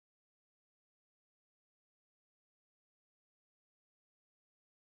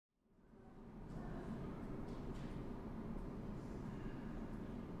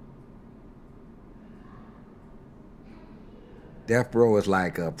Death row is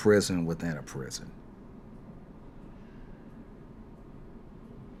like a prison within a prison.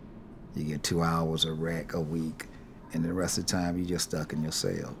 You get 2 hours of rec a week, and the rest of the time you're just stuck in your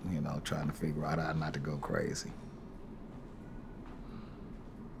cell, you know, trying to figure out how not to go crazy.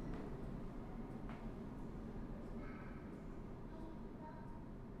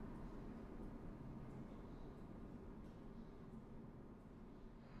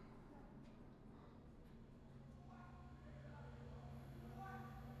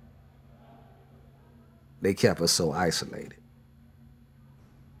 They kept us so isolated.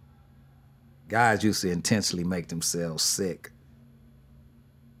 Guys used to intentionally make themselves sick.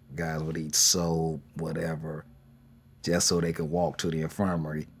 Guys would eat soap, whatever, just so they could walk to the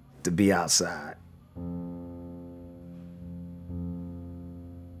infirmary to be outside.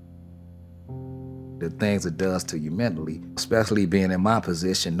 The things it does to you mentally, especially being in my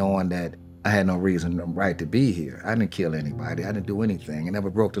position, knowing that I had no reason or right to be here. I didn't kill anybody. I didn't do anything. I never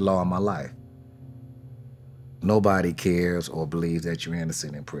broke the law in my life. Nobody cares or believes that you're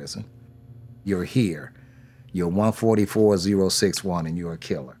innocent in prison. You're here. You're 144061 and you're a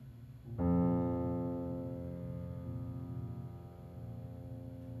killer.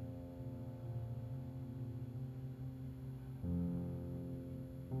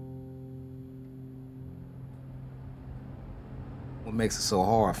 What makes it so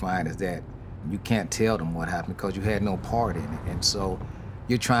horrifying is that you can't tell them what happened because you had no part in it. And so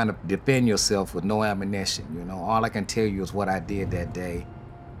you're trying to defend yourself with no ammunition. You know, all I can tell you is what I did that day.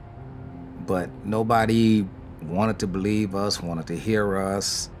 But nobody wanted to believe us, wanted to hear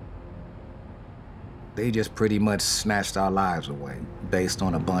us. They just pretty much snatched our lives away based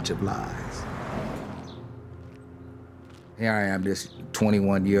on a bunch of lies. Here I am, this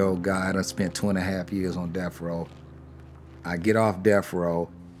 21-year-old guy that spent 2.5 years on death row. I get off death row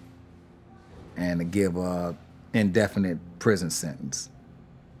and give a indefinite prison sentence.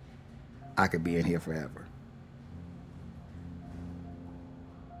 I could be in here forever.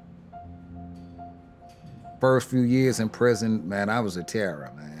 First few years in prison, man, I was a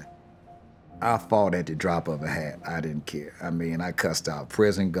terror, man. I fought at the drop of a hat. I didn't care. I mean, I cussed out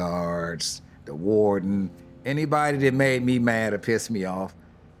prison guards, the warden, anybody that made me mad or pissed me off,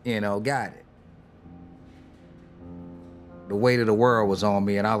 you know, got it. The weight of the world was on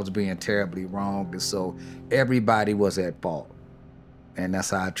me and I was being terribly wronged, and so everybody was at fault. And that's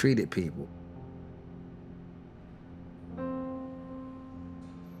how I treated people.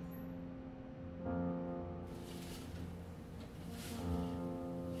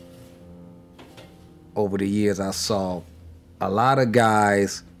 Over the years, I saw a lot of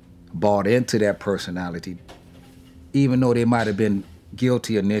guys bought into that personality. Even though they might have been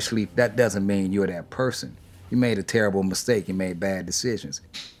guilty initially, that doesn't mean you're that person. You made a terrible mistake, you made bad decisions.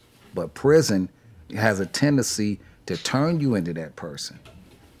 But prison has a tendency to turn you into that person.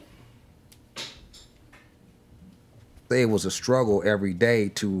 It was a struggle every day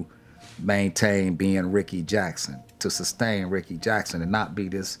to maintain being Ricky Jackson, to sustain Ricky Jackson and not be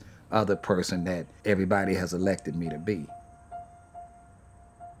this other person that everybody has elected me to be.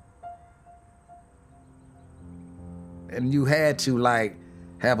 And you had to like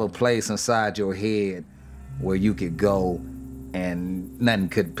have a place inside your head where you could go and nothing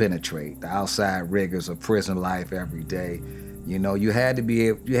could penetrate. The outside rigors of prison life every day. You know, you had to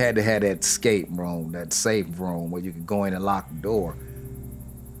have that escape room, that safe room where you could go in and lock the door.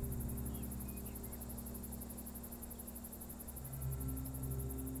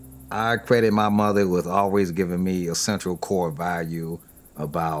 I credit my mother with always giving me a central core value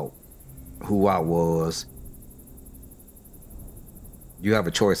about who I was. You have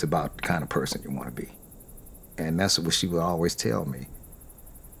a choice about the kind of person you want to be. And that's what she would always tell me.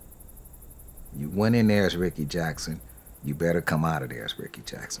 You went in there as Ricky Jackson, you better come out of there as Ricky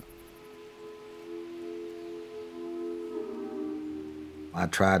Jackson. I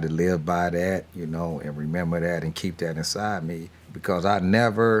tried to live by that, you know, and remember that and keep that inside me because I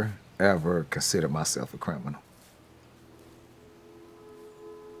never, ever considered myself a criminal.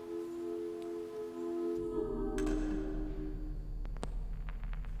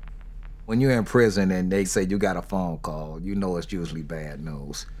 When you're in prison and they say you got a phone call, you know it's usually bad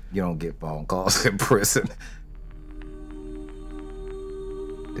news. You don't get phone calls in prison.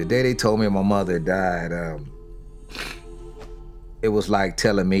 The day they told me my mother died, it was like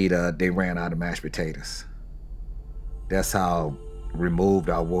telling me that they ran out of mashed potatoes. That's how removed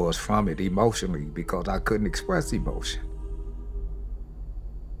I was from it emotionally because I couldn't express emotion.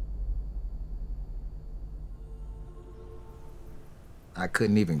 I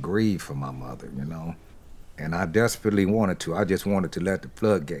couldn't even grieve for my mother, you know? And I desperately wanted to. I just wanted to let the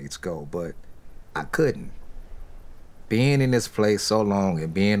floodgates go, but I couldn't. being in this place so long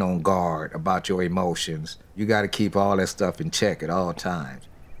and being on guard about your emotions, you got to keep all that stuff in check at all times.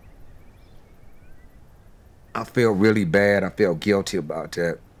 I feel really bad. I felt guilty about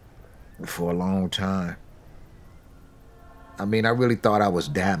that for a long time. I mean, I really thought I was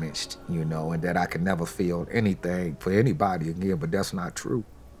damaged, you know, and that I could never feel anything for anybody again, but that's not true.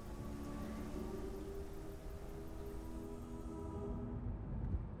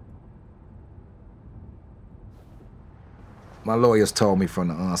 My lawyers told me from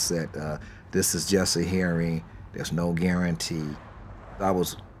the onset, this is just a hearing. There's no guarantee. I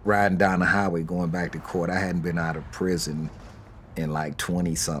was riding down the highway going back to court. I hadn't been out of prison in like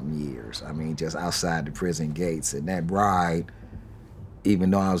 20-something years. I mean, just outside the prison gates. And that ride, even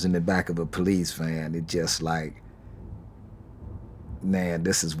though I was in the back of a police van, it just like, man,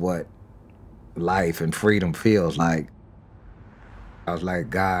 this is what life and freedom feels like. I was like,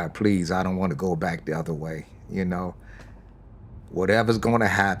 God, please, I don't want to go back the other way, you know? Whatever's going to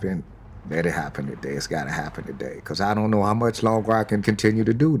happen, let it happen today. It's got to happen today, because I don't know how much longer I can continue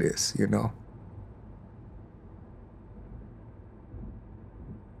to do this, you know?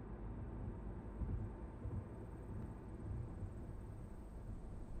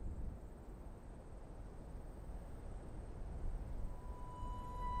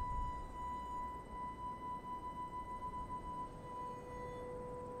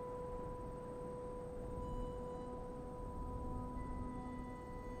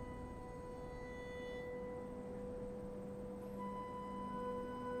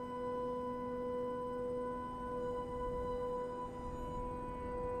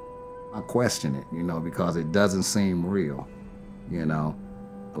 I question it, you know, because it doesn't seem real, you know?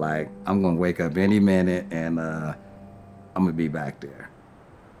 Like, I'm gonna wake up any minute and I'm gonna be back there.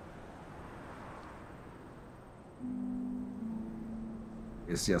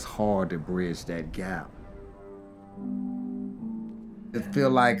 It's just hard to bridge that gap. It feel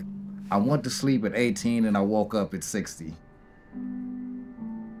like I went to sleep at 18 and I woke up at 60.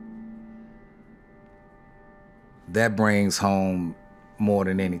 That brings home more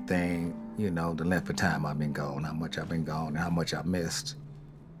than anything, you know, the length of time I've been gone, how much I've been gone, and how much I missed.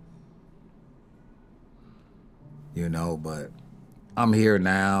 You know, but I'm here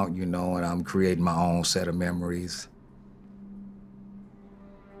now, you know, and I'm creating my own set of memories.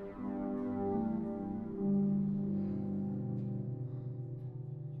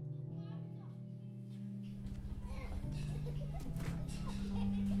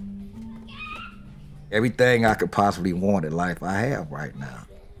 Everything I could possibly want in life, I have right now.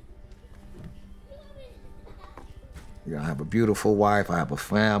 You know, I have a beautiful wife, I have a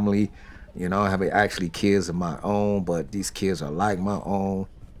family, you know, I have actually kids of my own, but these kids are like my own.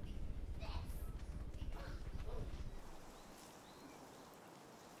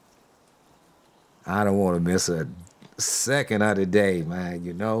 I don't want to miss a second of the day, man,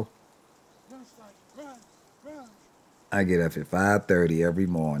 you know? I get up at 5:30 every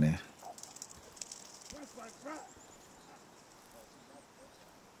morning.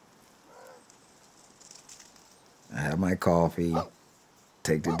 I have my coffee,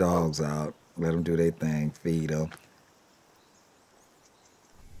 take the dogs out, let them do their thing, feed them.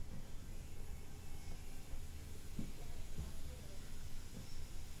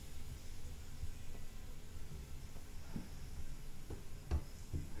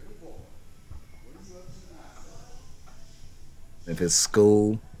 If it's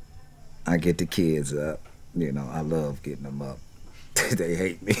school, I get the kids up. You know, I love getting them up. They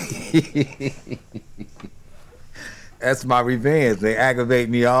hate me. That's my revenge. They aggravate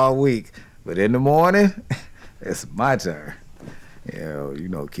me all week. But in the morning, it's my turn. You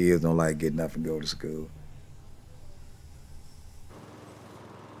know, kids don't like getting up and go to school.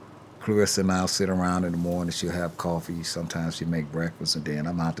 Clarissa and I'll sit around in the morning. She'll have coffee. Sometimes she make breakfast, and then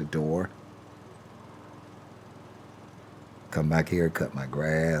I'm out the door. Come back here, cut my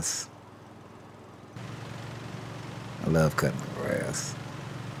grass. I love cutting my grass.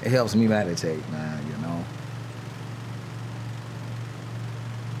 It helps me meditate, man, you know?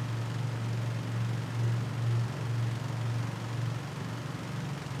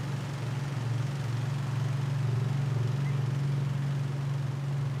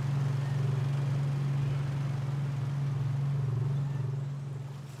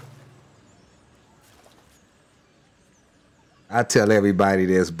 I tell everybody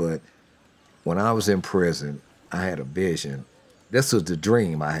this, but when I was in prison, I had a vision. This was the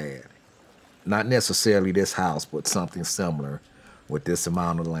dream I had. Not necessarily this house, but something similar with this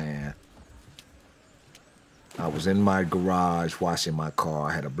amount of land. I was in my garage washing my car.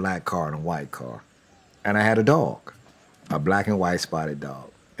 I had a black car and a white car. And I had a dog, a black and white spotted dog.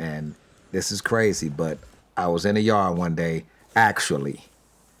 And this is crazy, but I was in the yard one day, actually,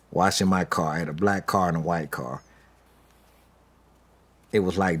 washing my car. I had a black car and a white car. It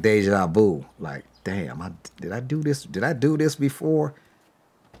was like deja vu. Like, damn, did I do this? Did I do this before?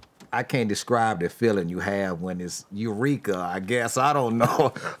 I can't describe the feeling you have when it's eureka, I guess. I don't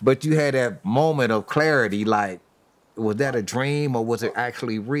know. But you had that moment of clarity, like, was that a dream or was it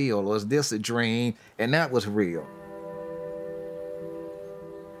actually real? Or was this a dream and that was real?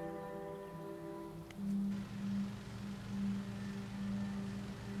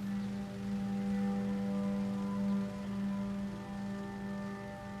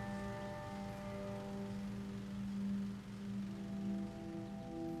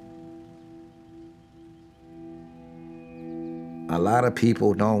 A lot of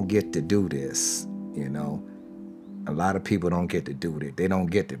people don't get to do this, you know. A lot of people don't get to do that. They don't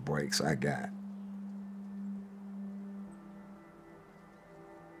get the breaks I got.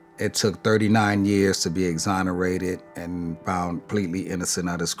 It took 39 years to be exonerated and found completely innocent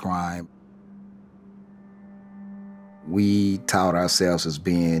of this crime. We tout ourselves as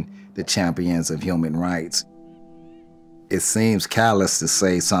being the champions of human rights. It seems callous to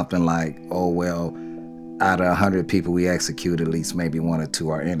say something like, oh, well, out of 100 people we execute, at least maybe 1 or 2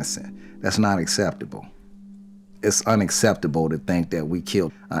 are innocent. That's not acceptable. It's unacceptable to think that we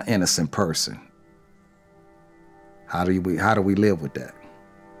killed an innocent person. How do we live with that?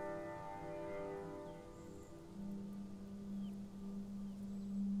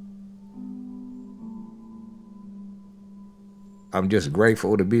 I'm just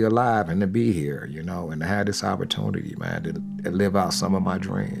grateful to be alive and to be here, you know, and to have this opportunity, man, to live out some of my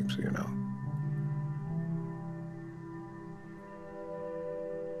dreams, you know.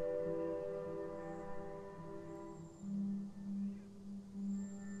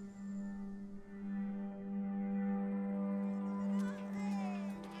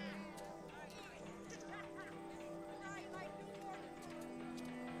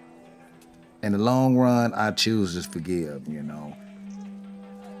 In the long run, I choose to forgive, you know.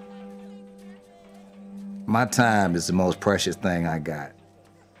 My time is the most precious thing I got.